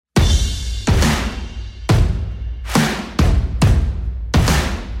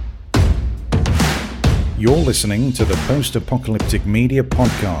You're listening to the Post-Apocalyptic Media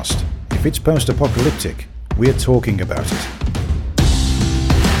Podcast. If it's post-apocalyptic, we're talking about it.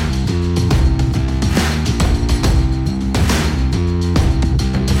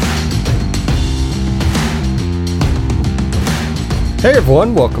 Hey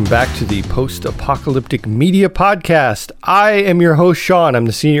everyone, welcome back to the Post-Apocalyptic Media Podcast. I am your host, Sean. I'm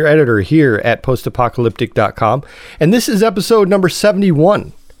the senior editor here at postapocalyptic.com, and this is episode number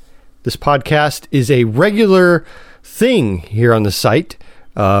 71. This podcast is a regular thing here on the site,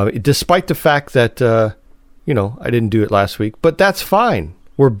 despite the fact that, I didn't do it last week, but that's fine.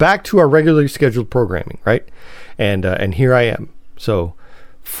 We're back to our regularly scheduled programming, right? And here I am. So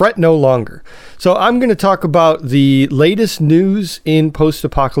fret no longer. So I'm going to talk about the latest news in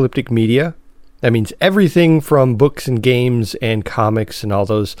post-apocalyptic media. That means everything from books and games and comics and all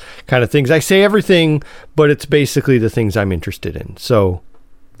those kind of things. I say everything, but it's basically the things I'm interested in. So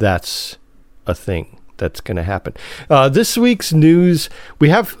that's a thing that's going to happen. This week's news, we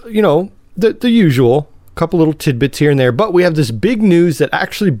have, the usual, couple little tidbits here and there, but we have this big news that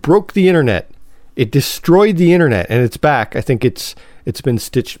actually broke the internet. It destroyed the internet, and it's back. I think it's been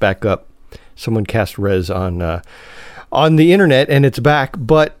stitched back up. Someone cast res on the internet, and it's back.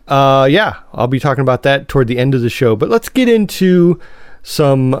 But I'll be talking about that toward the end of the show. But let's get into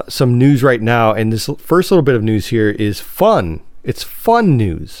some news right now. And this first little bit of news here is fun. It's fun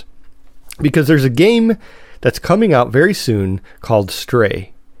news because there's a game that's coming out very soon called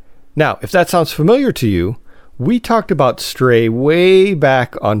Stray. Now, if that sounds familiar to you, we talked about Stray way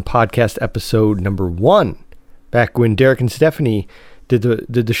back on podcast episode number 1, back when Derek and Stephanie did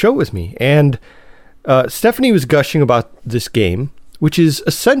the show with me. And Stephanie was gushing about this game, which is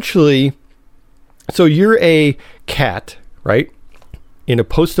essentially, so you're a cat, right? In a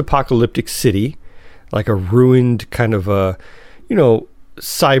post-apocalyptic city, like a ruined kind of a,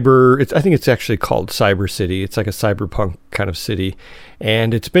 cyber, I think it's actually called Cyber City. It's like a cyberpunk kind of city,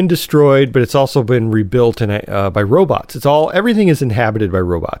 and it's been destroyed, but it's also been rebuilt by robots. Everything is inhabited by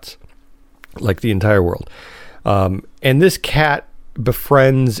robots, like the entire world. And this cat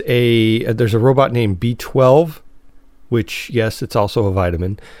befriends there's a robot named B12, which, yes, it's also a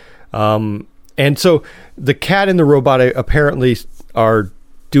vitamin. And so the cat and the robot apparently are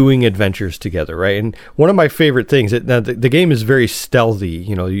doing adventures together, right? And one of my favorite things, now the game is very stealthy,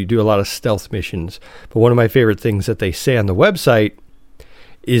 you do a lot of stealth missions, but one of my favorite things that they say on the website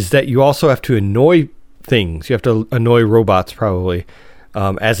is that you also have to annoy things. You have to annoy robots, probably,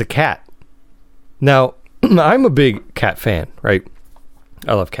 as a cat. Now, I'm a big cat fan, right?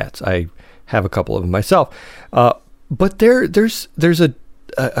 I love cats. I have a couple of them myself. But there's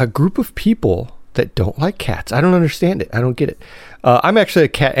a group of people that don't like cats. I don't understand it. I don't get it. I'm actually a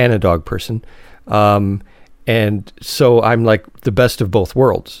cat and a dog person. And so I'm like the best of both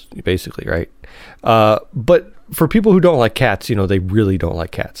worlds, basically, right? But for people who don't like cats, they really don't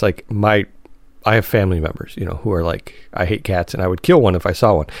like cats. Like I have family members, who are like, I hate cats and I would kill one if I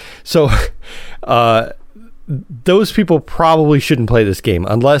saw one. So those people probably shouldn't play this game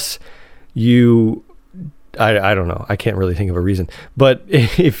unless I don't know. I can't really think of a reason. But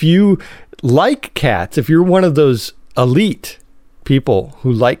if you like cats, if you're one of those elite people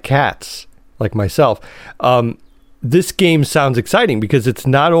who like cats, like myself, this game sounds exciting because it's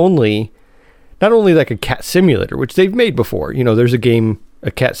not only like a cat simulator, which they've made before. There's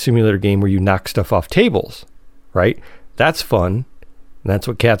a cat simulator game where you knock stuff off tables, right? That's fun. And that's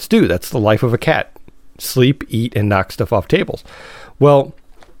what cats do. That's the life of a cat. Sleep, eat, and knock stuff off tables. Well,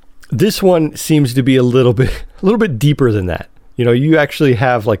 this one seems to be a little bit deeper than that. You actually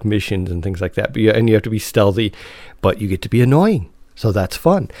have like missions and things like that, and you have to be stealthy, but you get to be annoying. So that's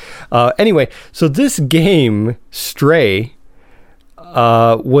fun. Anyway, so this game, Stray,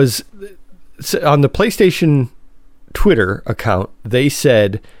 was on the PlayStation Twitter account. They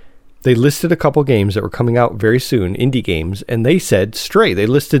said they listed a couple games that were coming out very soon, indie games, and they said Stray. They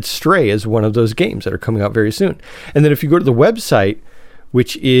listed Stray as one of those games that are coming out very soon. And then if you go to the website,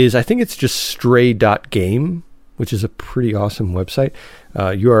 which is, I think it's just stray.game, which is a pretty awesome website,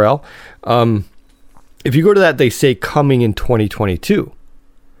 URL. If you go to that, they say coming in 2022.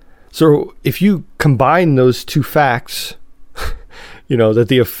 So if you combine those two facts, that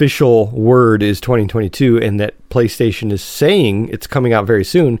the official word is 2022 and that PlayStation is saying it's coming out very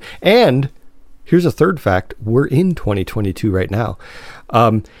soon. And here's a third fact. We're in 2022 right now.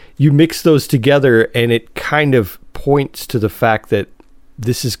 You mix those together and it kind of points to the fact that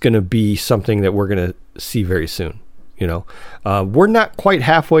this is going to be something that we're going to see very soon. We're not quite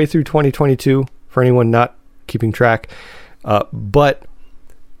halfway through 2022 for anyone not keeping track. But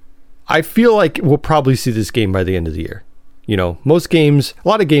I feel like we'll probably see this game by the end of the year. most games, a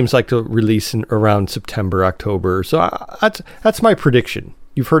lot of games like to release around September, October. So that's my prediction.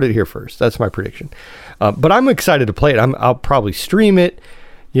 You've heard it here first. That's my prediction. But I'm excited to play it. I'll probably stream it.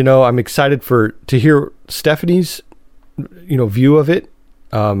 I'm excited to hear Stephanie's, view of it.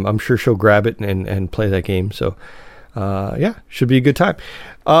 I'm sure she'll grab it and play that game. So, should be a good time.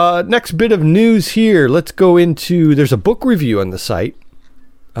 Next bit of news here. Let's go into, there's a book review on the site.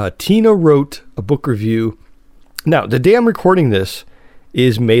 Tina wrote a book review. Now, the day I'm recording this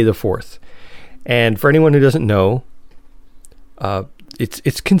is May the 4th. And for anyone who doesn't know,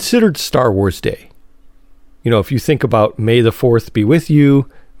 it's considered Star Wars Day. If you think about May the 4th be with you,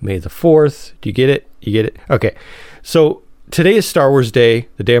 May the 4th, do you get it? You get it? Okay. So today is Star Wars Day,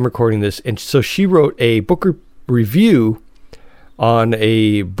 the day I'm recording this. And so she wrote a book review on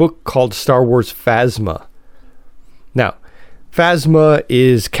a book called Star Wars Phasma. Now, Phasma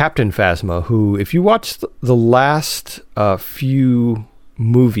is Captain Phasma, who, if you watch the last few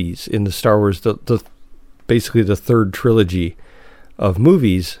movies in the Star Wars, the basically the third trilogy of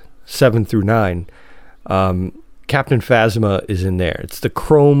movies, 7 through 9, Captain Phasma is in there. It's the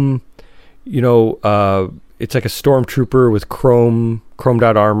chrome, it's like a stormtrooper with chromed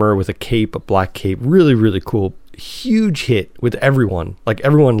out armor with a cape, a black cape. Really, really cool. Huge hit with everyone. Like,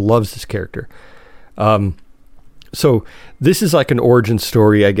 everyone loves this character. So this is like an origin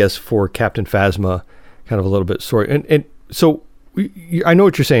story, I guess, for Captain Phasma, kind of a little bit story. And so I know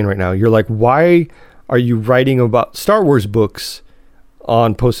what you're saying right now. You're like, why are you writing about Star Wars books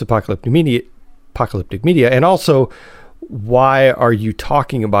on post-apocalyptic media? And also, why are you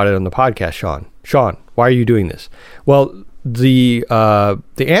talking about it on the podcast, Sean? Sean, why are you doing this? Well, the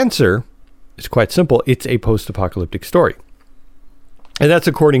answer is quite simple. It's a post-apocalyptic story. And that's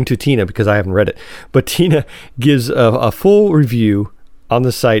according to Tina, because I haven't read it. But Tina gives a full review on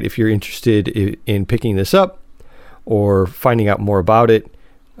the site if you're interested in picking this up or finding out more about it.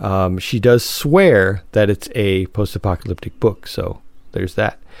 She does swear that it's a post-apocalyptic book. So there's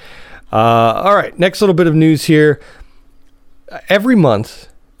that. All right, next little bit of news here. Every month,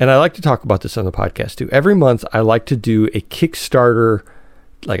 and I like to talk about this on the podcast too, every month I like to do a Kickstarter,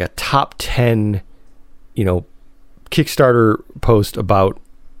 like a top 10, Kickstarter post about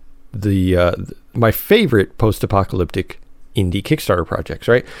my favorite post-apocalyptic indie Kickstarter projects,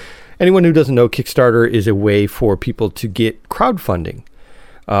 right? Anyone who doesn't know, Kickstarter is a way for people to get crowdfunding.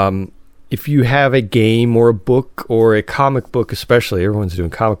 If you have a game or a book or a comic book, especially, everyone's doing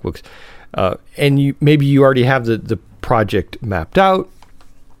comic books, and maybe you already have the project mapped out,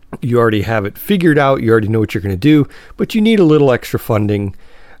 you already have it figured out, you already know what you're going to do, but you need a little extra funding.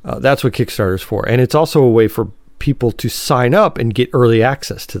 That's what Kickstarter is for. And it's also a way for people to sign up and get early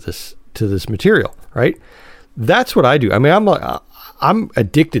access to this material, right? That's what I do. I mean, I'm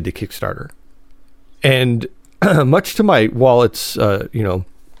addicted to Kickstarter, and much to my wallet's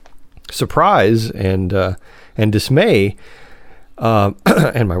surprise and dismay,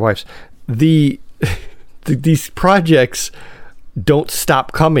 and my wife's, these projects don't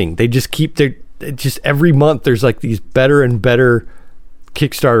stop coming. They just just every month there's like these better and better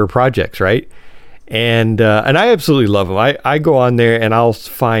Kickstarter projects, right? And I absolutely love them. I go on there and I'll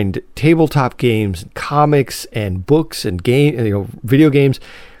find tabletop games, comics, and books and video games,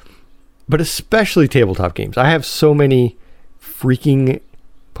 but especially tabletop games. I have so many freaking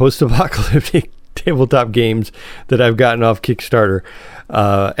post-apocalyptic tabletop games that I've gotten off Kickstarter,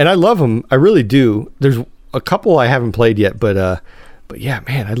 and I love them. I really do. There's a couple I haven't played yet, but yeah,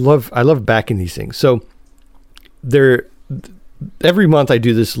 man, I love backing these things. So every month I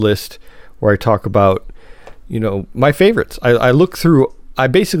do this list where I talk about, my favorites. I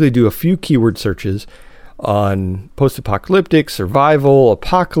basically do a few keyword searches on post-apocalyptic, survival,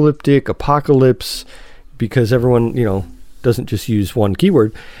 apocalyptic, apocalypse, because everyone, doesn't just use one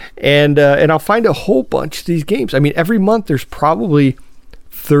keyword. And I'll find a whole bunch of these games. I mean, every month there's probably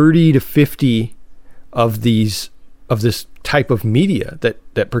 30 to 50 of this type of media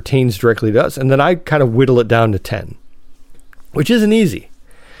that pertains directly to us. And then I kind of whittle it down to 10, which isn't easy.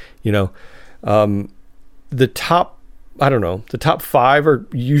 The top 5 are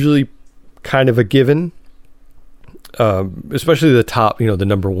usually kind of a given. Especially the top, the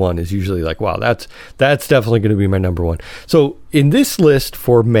number one is usually like, wow, that's definitely going to be my number one. So in this list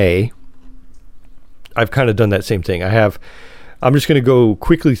for May, I've kind of done that same thing. I'm just going to go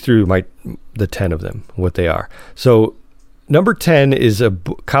quickly through the 10 of them, what they are. So number 10 is a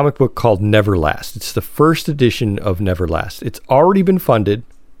comic book called Neverlast. It's the first edition of Neverlast. It's already been funded.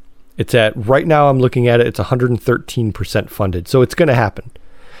 It's right now I'm looking at it, it's 113% funded. So it's going to happen.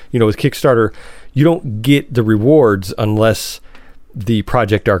 With Kickstarter, you don't get the rewards unless the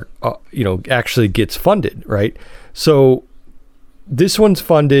project actually gets funded, right? So This one's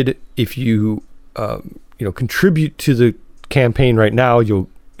funded. If you contribute to the campaign right now, you'll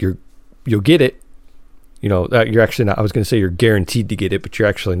get it. You're actually not. I was going to say you're guaranteed to get it, but you're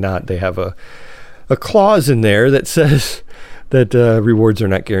actually not. They have a clause in there that says that rewards are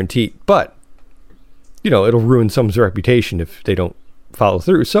not guaranteed. But it'll ruin someone's reputation if they don't follow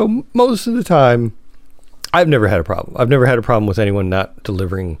through. So most of the time, I've never had a problem. I've never had a problem with anyone not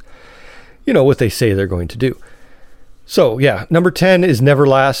delivering, what they say they're going to do. So yeah, number 10 is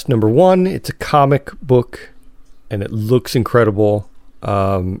Neverlast. Number 1, it's a comic book and it looks incredible.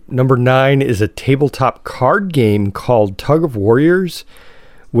 Number 9 is a tabletop card game called Tug of Warriors,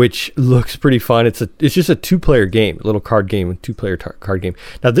 which looks pretty fun. It's just a 2-player game, a little card game, a 2-player card game.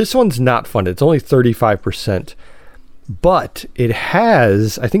 Now this one's not funded. It's only 35%, but it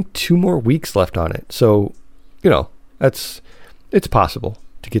has, I think, 2 more weeks left on it. So, it's possible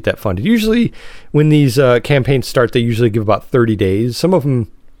to get that funded. Usually when these campaigns start, they usually give about 30 days. Some of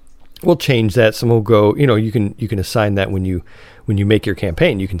them will change that. Some will go, you can assign that when you make your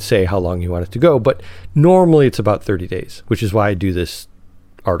campaign. You can say how long you want it to go, but normally it's about 30 days, which is why I do this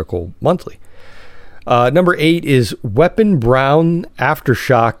article monthly. Number 8 is Weapon Brown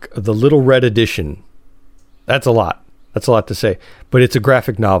Aftershock, the Little Red Edition. That's a lot. That's a lot to say, but it's a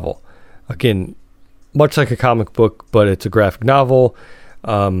graphic novel. Again, much like a comic book, but it's a graphic novel.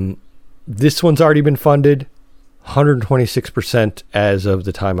 This one's already been funded, 126% as of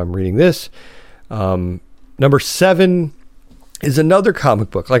the time I'm reading this. Number 7 is another comic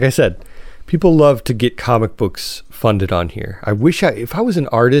book. Like I said, people love to get comic books funded on here. I wish if I was an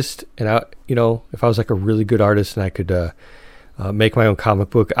artist and if I was like a really good artist and I could make my own comic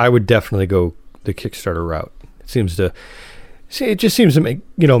book, I would definitely go the Kickstarter route. It just seems to make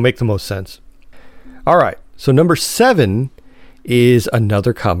the most sense. All right. So number 7 is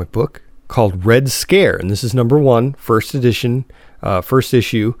another comic book called Red Scare. And this is number 1, first edition, first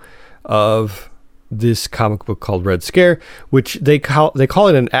issue of this comic book called Red Scare, which they call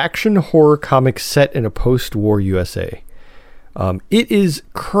it an action horror comic set in a post-war USA. It is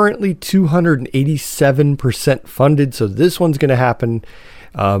currently 287% funded. So this one's going to happen.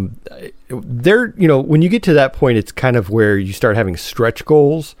 When you get to that point, it's kind of where you start having stretch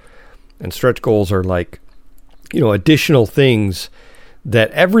goals, and stretch goals are like, additional things that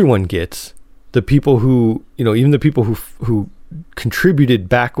everyone gets. The people who, even the people who contributed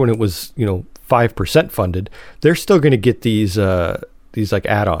back when it was, 5% funded, they're still going to get these like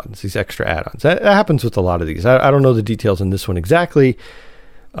add-ons, these extra add-ons. That happens with a lot of these. I don't know the details in this one exactly,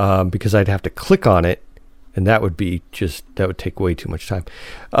 because I'd have to click on it. And that would take way too much time.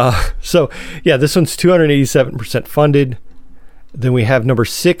 So yeah, this one's 287% funded. Then we have number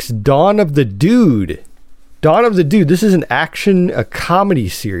 6, Dawn of the Dude. Dawn of the Dude. This is a comedy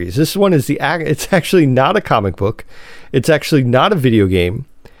series. This one is it's actually not a comic book. It's actually not a video game.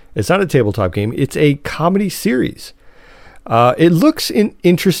 It's not a tabletop game. It's a comedy series. It looks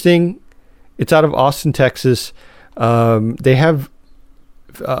interesting. It's out of Austin, Texas. They have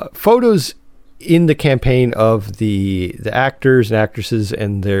photos in the campaign of the actors and actresses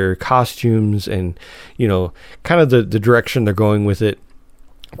and their costumes and, kind of the direction they're going with it.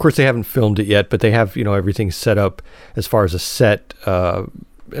 Of course, they haven't filmed it yet, but they have, everything set up as far as a set,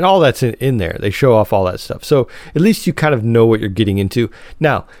 and all that's in there. They show off all that stuff. So at least you kind of know what you're getting into.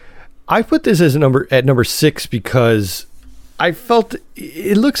 Now, I put this as at number 6 because I felt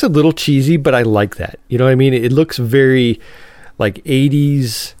it looks a little cheesy, but I like that. You know what I mean? It looks very like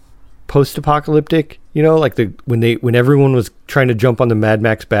 80s post-apocalyptic, like when everyone was trying to jump on the Mad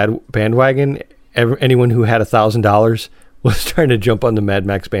Max bandwagon, anyone who had $1,000 was trying to jump on the Mad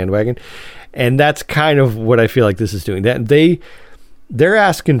Max bandwagon. And that's kind of what I feel like this is doing. That they're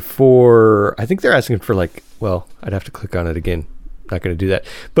asking for, I think they're asking for like, well, I'd have to click on it again. Not going to do that.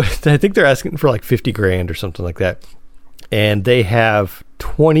 But I think they're asking for like $50,000 or something like that. And they have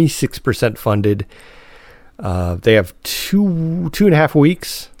 26% funded. They have 2.5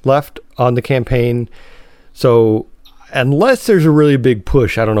 weeks left on the campaign. So unless there's a really big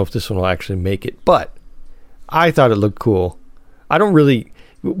push, I don't know if this one will actually make it, but I thought it looked cool.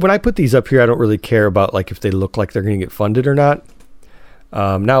 When I put these up here, I don't really care about like if they look like they're going to get funded or not.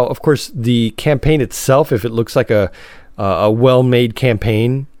 Now, of course, the campaign itself, if it looks like a well-made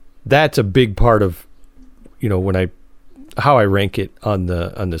campaign, that's a big part of, how I rank it on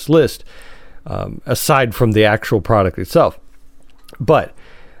this list. Aside from the actual product itself. But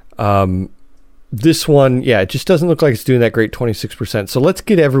this one, it just doesn't look like it's doing that great, 26%. So let's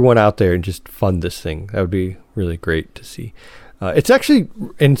get everyone out there and just fund this thing. That would be really great to see. It's actually,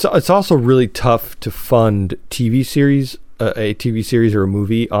 and it's also really tough to fund TV series a TV series or a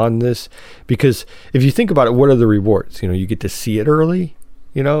movie on this, because if you think about it, what are the rewards? You get to see it early,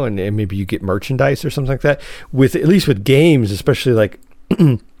 and maybe you get merchandise or something like that. At least with games, especially like,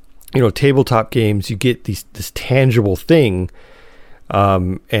 tabletop games, you get this tangible thing.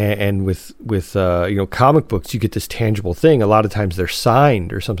 And with comic books, you get this tangible thing. A lot of times they're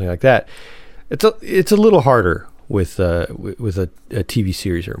signed or something like that. It's a little harder with a TV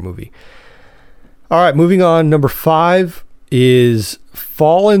series or a movie. All right, moving on. Number 5 is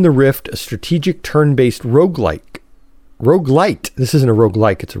Fall in the Rift, a strategic turn-based roguelite. Roguelite. This isn't a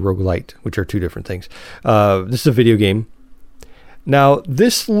roguelike, it's a roguelite, which are two different things. This is a video game. Now,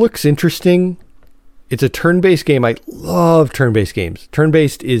 this looks interesting. It's a turn-based game. I love turn-based games.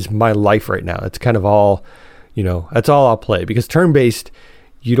 Turn-based is my life right now. That's kind of all, that's all I'll play, because turn-based,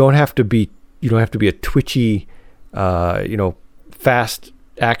 you don't have to be a twitchy, fast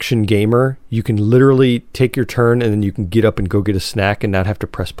action gamer. You can literally take your turn and then you can get up and go get a snack and not have to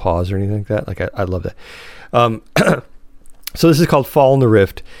press pause or anything like that. Like I love that. So this is called Fall in the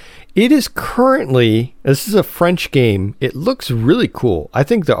Rift. It is this is a French game. It looks really cool. I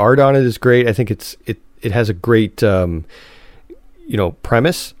think the art on it is great. I think it has a great,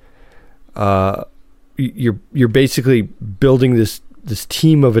 premise. You're basically building this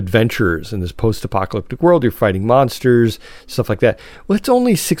team of adventurers in this post-apocalyptic world. You're fighting monsters, stuff like that. Well, it's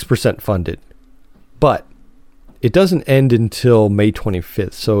only 6% funded, but it doesn't end until May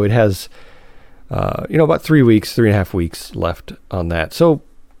 25th. So it has, about 3.5 weeks left on that. So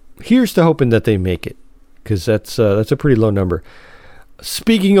here's to hoping that they make it, because that's a pretty low number.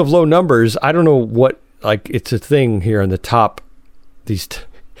 Speaking of low numbers, I don't know what, it's a thing here on the top, these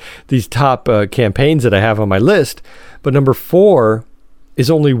top campaigns that I have on my list, but number 4 is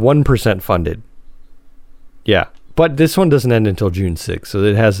only 1% funded. Yeah, but this one doesn't end until June 6th, so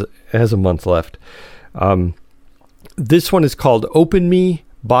it has a month left. This one is called Open Me,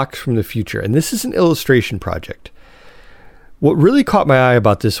 Box from the Future, and this is an illustration project. What really caught my eye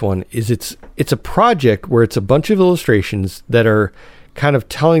about this one is it's a project where it's a bunch of illustrations that are kind of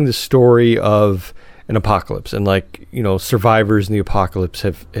telling the story of an apocalypse, and survivors in the apocalypse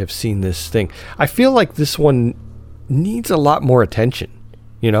have seen this thing. I feel like this one needs a lot more attention.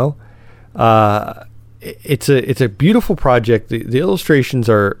 It's a beautiful project. The illustrations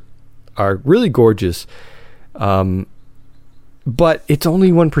are really gorgeous, but it's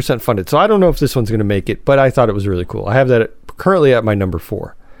only 1% funded. So I don't know if this one's going to make it, but I thought it was really cool. I have that currently at my number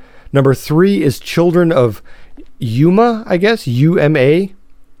 4. Number 3 is Children of Yuma, I guess, UMA.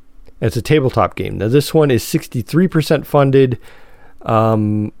 It's a tabletop game. Now this one is 63% funded,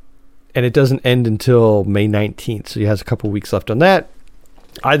 and it doesn't end until May 19th. So it has a couple weeks left on that.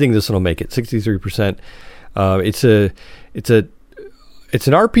 I think this one will make it 63%. It's an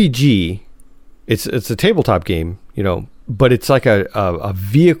RPG. It's a tabletop game, but it's like a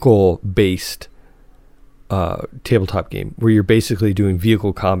vehicle based tabletop game where you're basically doing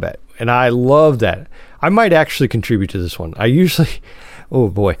vehicle combat, and I love that. I might actually contribute to this one. I usually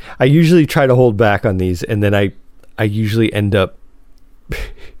try to hold back on these, and then I usually end up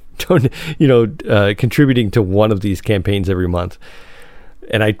contributing to one of these campaigns every month.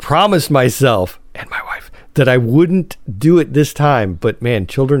 And I promised myself and my wife that I wouldn't do it this time, but man,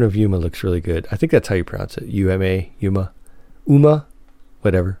 Children of Yuma looks really good. I think that's how you pronounce it. Uma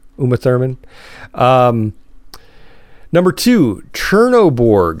Thurman. Number 2,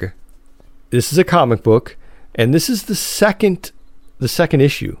 Chernoborg. This is a comic book, and this is the second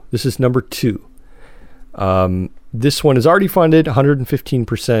issue. This is number 2. This one is already funded,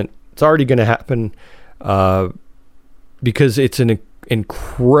 115%. It's already going to happen because it's an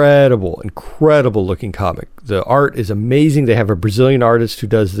incredible looking comic. The art is amazing. They have a Brazilian artist who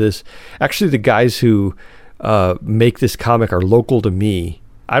does this. Actually, the guys who make this comic are local to me.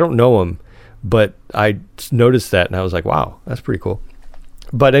 I don't know them, but I noticed that and I was like, wow, that's pretty cool.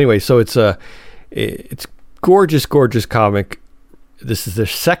 But anyway, so it's gorgeous comic. This is their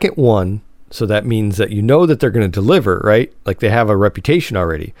second one, so that means that that they're going to deliver, right? Like they have a reputation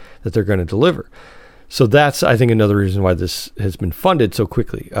already that they're going to deliver. So that's, I think, another reason why this has been funded so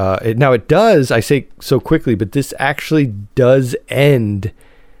quickly. Now it does, I say so quickly, but this actually does end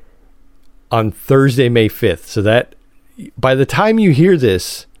on Thursday, May 5th. So that by the time you hear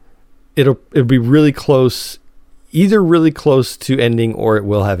this, it'll be really close, either really close to ending or it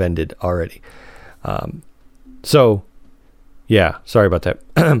will have ended already. So yeah, sorry about that.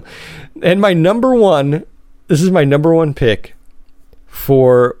 And my number 1, this is my number 1 pick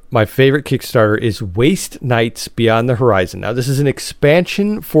for my favorite Kickstarter, is Waste Nights Beyond the Horizon. Now, this is an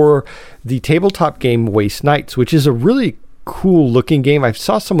expansion for the tabletop game Waste Nights, which is a really cool looking game. I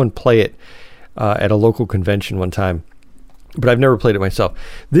saw someone play it at a local convention one time. but I've never played it myself.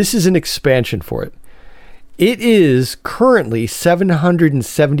 This is an expansion for it. It is currently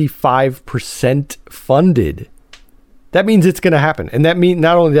 775% funded. That means it's going to happen. And that means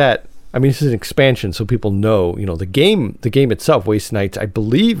not only that, I mean, this is an expansion, so people know, the game itself, Waste Nights, I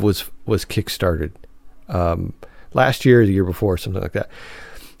believe was kickstarted last year or the year before, something like that.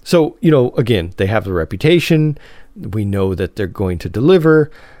 So, again, they have the reputation. We know that they're going to deliver.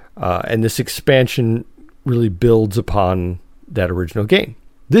 And this expansion really builds upon that original game.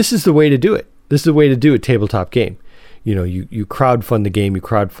 This is the way to do it. This is the way to do a tabletop game. You crowdfund the game, you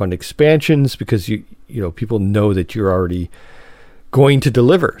crowdfund expansions because people know that you're already going to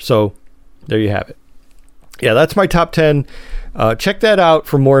deliver. So there you have it. Yeah, that's my top 10. Check that out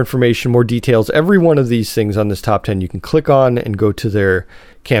for more information, more details. Every one of these things on this top 10, you can click on and go to their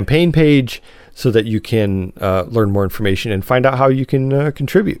campaign page so that you can learn more information and find out how you can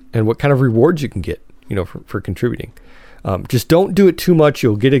contribute and what kind of rewards you can get, for contributing. Just don't do it too much.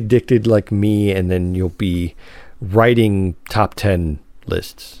 You'll get addicted like me, and then you'll be writing top 10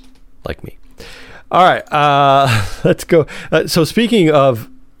 lists like me. All right, let's go. So speaking of,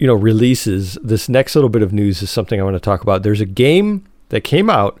 releases, this next little bit of news is something I want to talk about. There's a game that came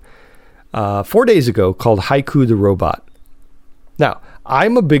out 4 days ago called Haiku the Robot. Now,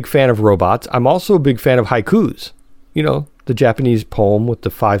 I'm a big fan of robots. I'm also a big fan of haikus. The Japanese poem with the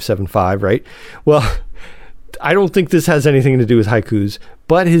 575, right? Well, I don't think this has anything to do with haikus,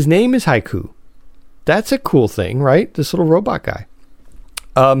 but his name is Haiku. That's a cool thing, right? This little robot guy.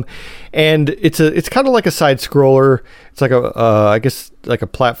 And it's kind of like a side scroller. It's like I guess like a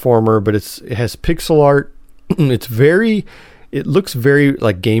platformer, but it has pixel art. It looks very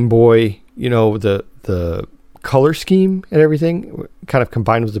like Game Boy, the color scheme and everything kind of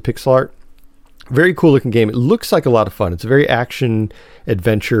combined with the pixel art. Very cool looking game. It looks like a lot of fun. It's very action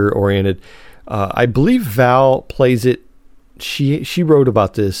adventure oriented. I believe Val plays it. She wrote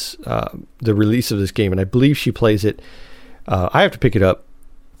about this, the release of this game, and I believe she plays it. I have to pick it up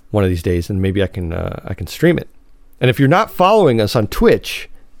one of these days, and maybe I can stream it. And if you're not following us on Twitch,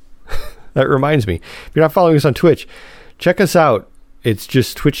 that reminds me. If you're not following us on Twitch, check us out. It's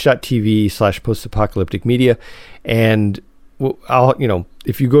just twitch.tv/postapocalypticmedia, and I'll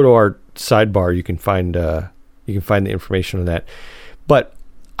if you go to our sidebar, you can find the information on that. But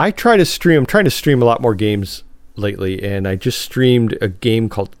I'm trying to stream a lot more games lately, and I just streamed a game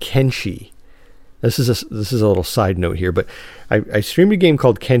called Kenshi. This is a little side note here, but I streamed a game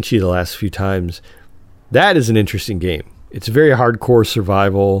called Kenshi the last few times. That is an interesting game. It's very hardcore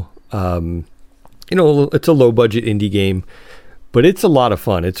survival. It's a low budget indie game, but it's a lot of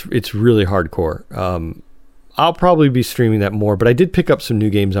fun. It's really hardcore. I'll probably be streaming that more, but I did pick up some new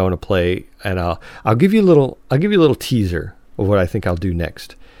games I want to play, and I'll give you a little teaser of what I think I'll do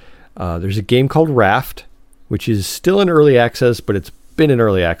next. There's a game called Raft, which is still in early access, but it's been in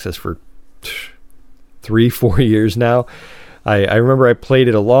early access for 3-4 years now. I remember I played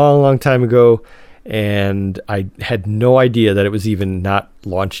it a long time ago, and I had no idea that it was even not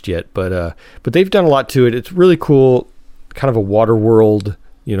launched yet. But they've done a lot to it. It's really cool, kind of a water world,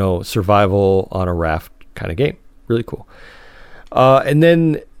 survival on a raft kind of game. Really cool. And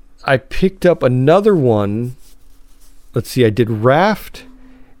then I picked up another one. Let's see, I did Raft,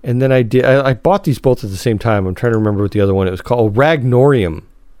 and then I bought these both at the same time. I'm trying to remember what the other one, it was called. Ragnorium.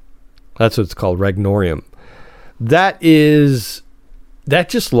 That's what it's called, Ragnorium. That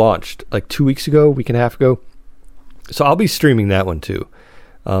just launched like 2 weeks ago, week and a half ago. So I'll be streaming that one too.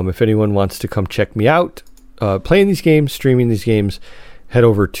 If anyone wants to come check me out, playing these games, streaming these games, head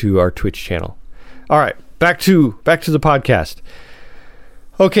over to our Twitch channel. All right, back to the podcast.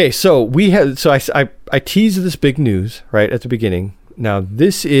 Okay, so I teased this big news right at the beginning. Now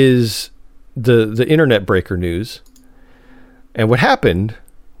this is the internet breaker news, and what happened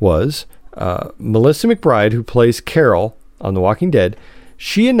was Melissa McBride, who plays Carol on The Walking Dead,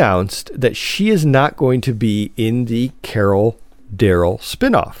 she announced that she is not going to be in the Carol Daryl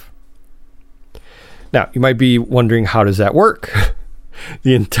spinoff. Now, you might be wondering, how does that work?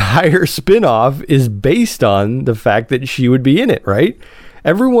 The entire spinoff is based on the fact that she would be in it, right?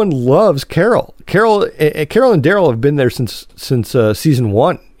 Everyone loves Carol. Carol and Daryl have been there since season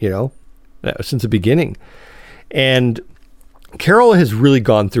 1, since the beginning. And Carol has really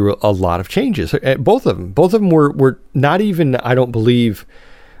gone through a lot of changes. Both of them were not even, I don't believe,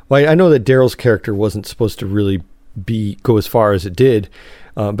 well, I know that Daryl's character wasn't supposed to really go as far as it did,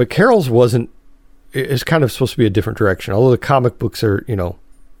 but Carol's wasn't. It's kind of supposed to be a different direction. Although the comic books are,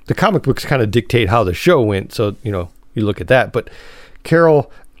 the comic books kind of dictate how the show went. So, you look at that. But Carol's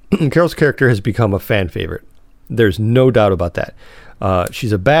character has become a fan favorite. There's no doubt about that.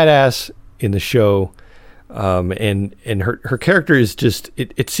 She's a badass in the show. And her character is just,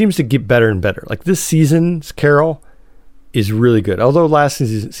 it seems to get better and better. Like this season's Carol is really good. Although last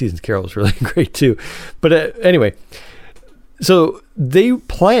season's Carol was really great too. But anyway, so they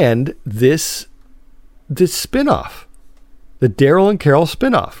planned this spinoff, the Daryl and Carol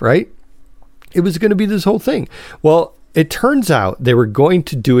spinoff, right? It was going to be this whole thing. Well, it turns out they were going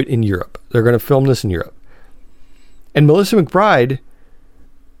to do it in Europe. They're going to film this in Europe. And Melissa McBride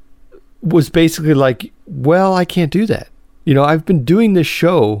was basically like, well, I can't do that. You know, I've been doing this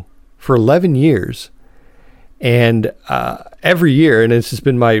show for 11 years and every year, and it's just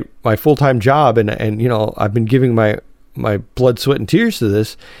been my full-time job. And, you know, I've been giving my blood, sweat, and tears to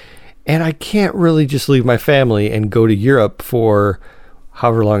this. And I can't really just leave my family and go to Europe for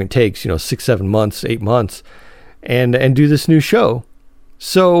however long it takes, you know, 6, 7 months, 8 months, and do this new show.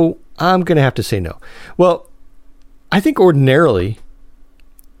 So I'm going to have to say no. Well, I think ordinarily,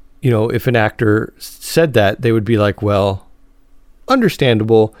 you know, if an actor said that, they would be like, well,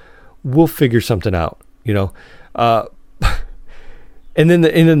 understandable, we'll figure something out, you know. And then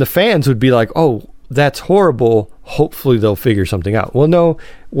the fans would be like, oh, that's horrible. Hopefully they'll figure something out. Well, no,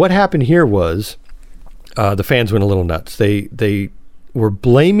 what happened here was the fans went a little nuts. They were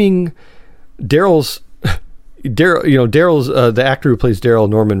blaming Daryl's, the actor who plays Daryl,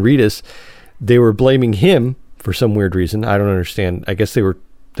 Norman Reedus. They were blaming him for some weird reason. I don't understand. I guess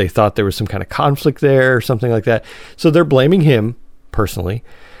they thought there was some kind of conflict there or something like that. So they're blaming him personally.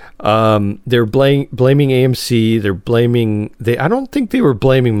 They're blaming AMC. I don't think they were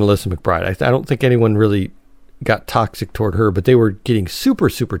blaming Melissa McBride. I don't think anyone really got toxic toward her, but they were getting super,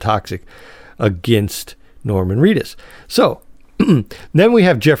 super toxic against Norman Reedus. So then we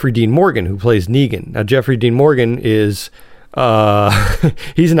have Jeffrey Dean Morgan, who plays Negan. Now, Jeffrey Dean Morgan is,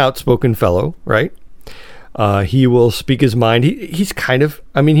 he's an outspoken fellow, right? He will speak his mind. He's kind of,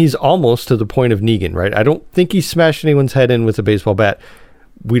 I mean, he's almost to the point of Negan, right? I don't think he smashed anyone's head in with a baseball bat.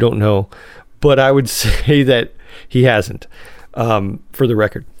 We don't know, but I would say that he hasn't, for the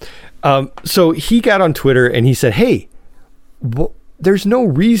record. So he got on Twitter and he said, hey, there's no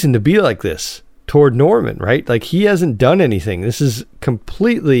reason to be like this toward Norman, right? Like he hasn't done anything. This is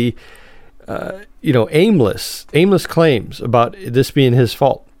completely, aimless claims about this being his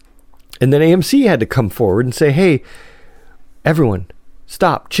fault. And then AMC had to come forward and say, hey, everyone,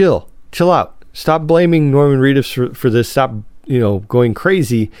 stop, chill out. Stop blaming Norman Reedus for this. Stop, going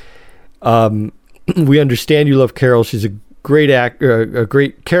crazy. We understand you love Carol. She's a great a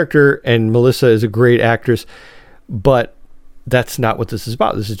great character, and Melissa is a great actress, but that's not what this is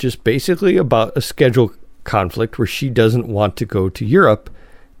about. This is just basically about a schedule conflict where she doesn't want to go to Europe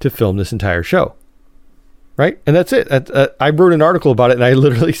to film this entire show. Right? And that's it. I wrote an article about it and I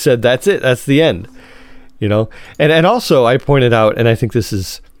literally said, that's it. That's the end. And also I pointed out, and I think this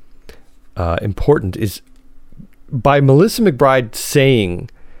is important, is by Melissa McBride saying,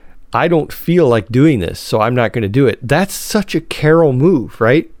 I don't feel like doing this, so I'm not going to do it. That's such a Carol move,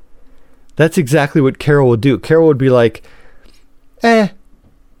 right? That's exactly what Carol would do. Carol would be like, I'm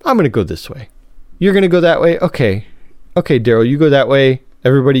going to go this way. You're going to go that way? Okay, Daryl, you go that way.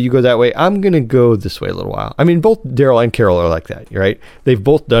 Everybody, you go that way. I'm going to go this way a little while. I mean, both Daryl and Carol are like that, right? They've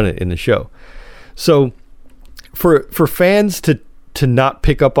both done it in the show. So for fans to not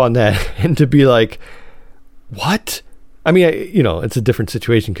pick up on that and to be like, what? I mean, it's a different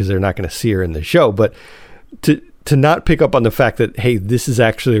situation because they're not going to see her in the show, but to not pick up on the fact that, hey, this is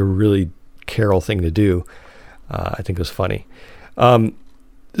actually a really Carol thing to do, I think was funny.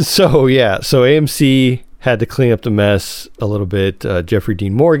 So AMC had to clean up the mess a little bit. Jeffrey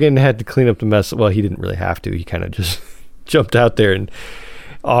Dean Morgan had to clean up the mess. Well, he didn't really have to. He kind of just jumped out there and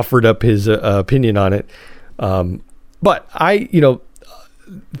offered up his opinion on it. But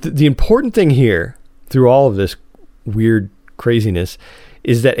the important thing here through all of this weird craziness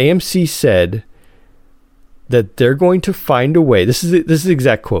is that AMC said that they're going to find a way. This is the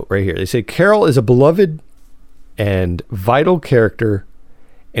exact quote right here. They say, Carol is a beloved and vital character,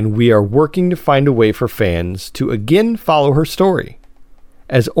 and we are working to find a way for fans to again follow her story,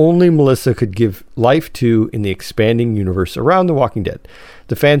 as only Melissa could give life to in the expanding universe around The Walking Dead.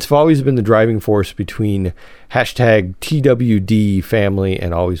 The fans have always been the driving force between #TWD family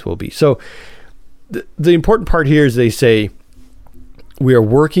and always will be. So the important part here is they say, we are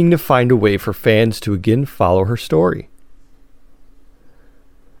working to find a way for fans to again follow her story.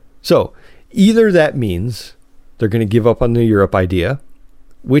 So either that means they're going to give up on the Europe idea,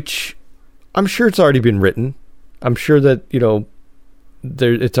 which I'm sure it's already been written. I'm sure that,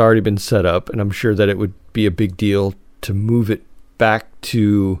 it's already been set up, and I'm sure that it would be a big deal to move it back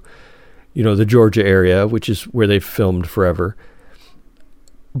to, the Georgia area, which is where they've filmed forever.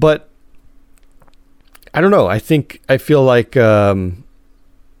 But I don't know. I feel like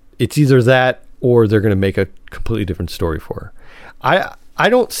it's either that or they're going to make a completely different story for her. I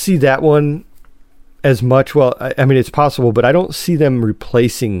don't see that one as much. Well, I mean, it's possible, but I don't see them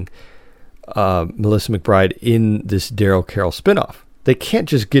replacing Melissa McBride in this Daryl Carol spinoff. They can't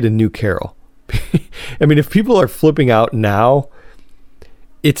just get a new Carol. I mean, if people are flipping out now,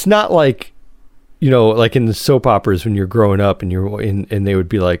 it's not like, like in the soap operas when you're growing up and and they would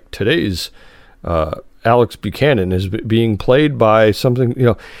be like, today's Alex Buchanan is being played by something,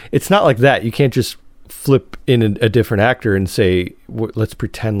 it's not like that. You can't just flip in a different actor and say, let's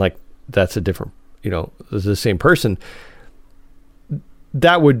pretend like that's a different, the same person.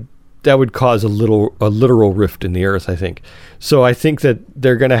 That would cause a literal rift in the earth, I think. So I think that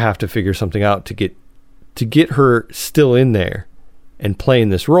they're going to have to figure something out to get her still in there and playing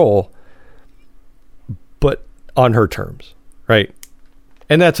this role, but on her terms, right?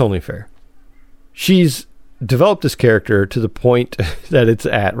 And that's only fair. She's developed this character to the point that it's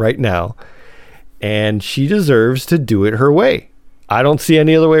at right now, and she deserves to do it her way. I don't see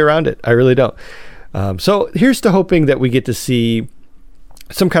any other way around it. I really don't. So here's to hoping that we get to see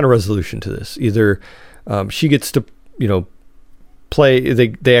some kind of resolution to this. Either she gets to, play,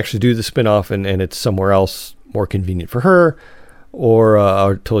 they actually do the spinoff and it's somewhere else more convenient for her, or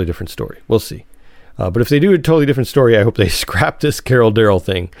a totally different story. We'll see. But if they do a totally different story, I hope they scrap this Carol Daryl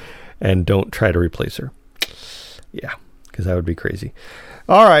thing and don't try to replace her. Yeah, because that would be crazy.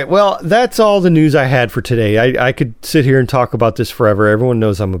 All right, well, that's all the news I had for today. I could sit here and talk about this forever. Everyone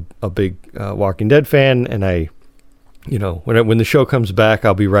knows I'm a big Walking Dead fan, and when the show comes back,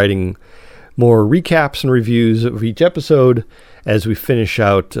 I'll be writing more recaps and reviews of each episode as we finish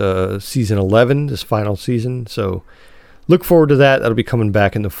out season 11, this final season. So look forward to that. That'll be coming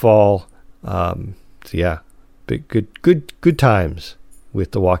back in the fall. So yeah, big good times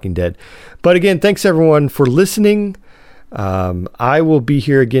with The Walking Dead. But again, thanks everyone for listening. I will be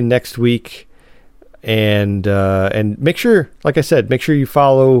here again next week, and make sure, like I said, make sure you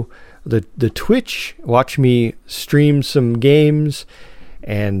follow the Twitch, watch me stream some games,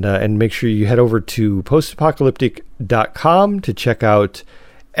 and make sure you head over to postapocalyptic.com to check out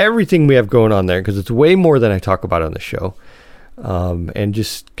everything we have going on there, because it's way more than I talk about on the show. And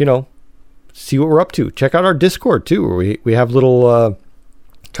just, see what we're up to. Check out our Discord too, where we have little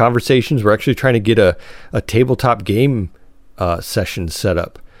conversations. We're actually trying to get a tabletop game session set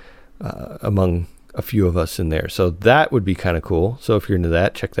up among a few of us in there. So that would be kind of cool. So if you're into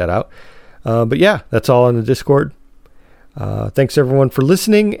that, check that out. But yeah, that's all on the Discord. Thanks everyone for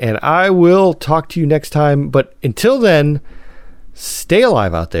listening, and I will talk to you next time. But until then, stay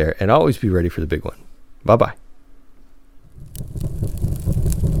alive out there and always be ready for the big one. Bye-bye.